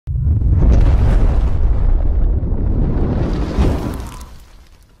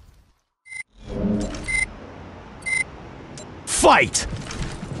fight!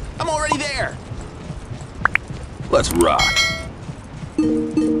 I'm already there! Let's rock.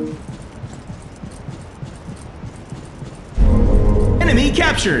 Enemy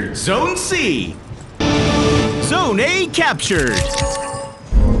captured! Zone C! Zone A captured!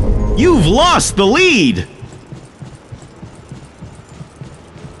 You've lost the lead!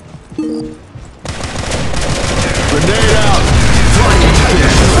 Grenade out!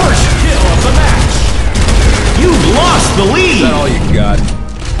 First kill of the match! You've lost the Is lead! that all you got?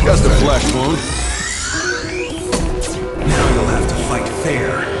 Just a flesh wound. Now you'll have to fight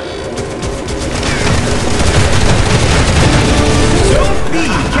fair. Zone B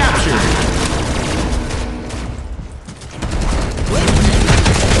captured!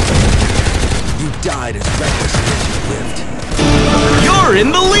 You died as recklessly as you lived. You're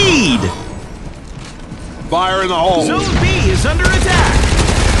in the lead! Fire in the hole. Zone B is under attack!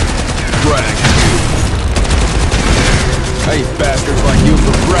 Drag. I eat bastards like you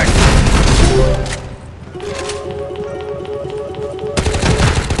for breakfast.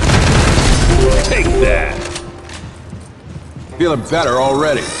 Take that. Feeling better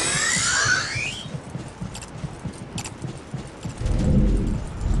already.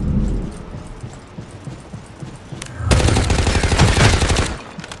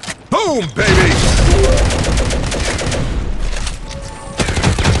 Boom, baby!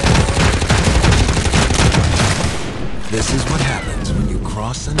 This is what happens when you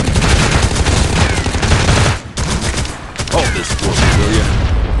cross an... Hold this for me, will you?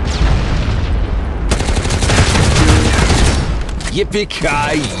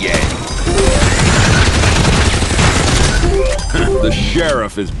 Yippee-ki-yay! The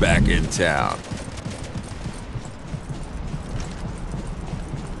sheriff is back in town.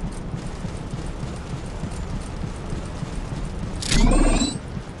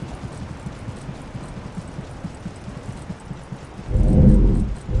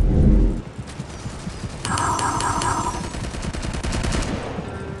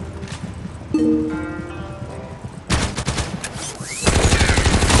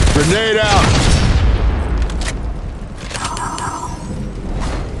 Grenade out!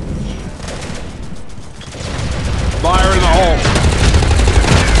 Fire in the hole!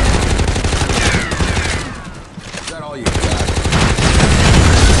 Is that all you got?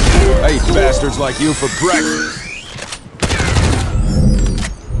 I eat bastards like you for breakfast.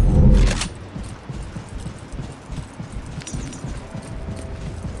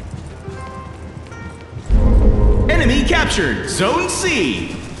 Enemy captured! Zone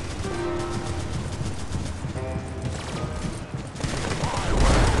C!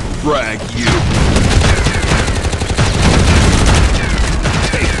 Frag you.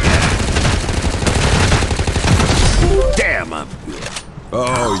 Take that. Damn, I'm good.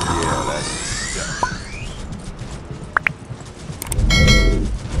 Oh yeah, that's the stuff.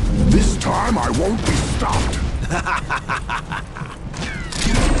 This time I won't be stopped.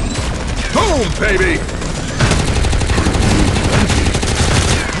 Boom, baby!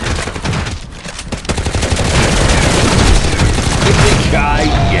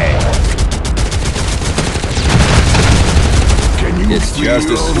 Yippee-ki-yay! Can you It's feel just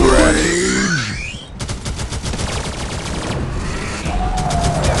a the scratch. rage?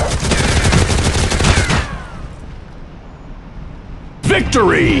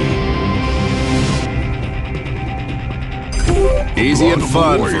 Victory! Easy and Blood of the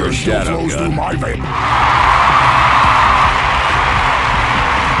fun for warrior a still flows through SHADOWGUN. my veins.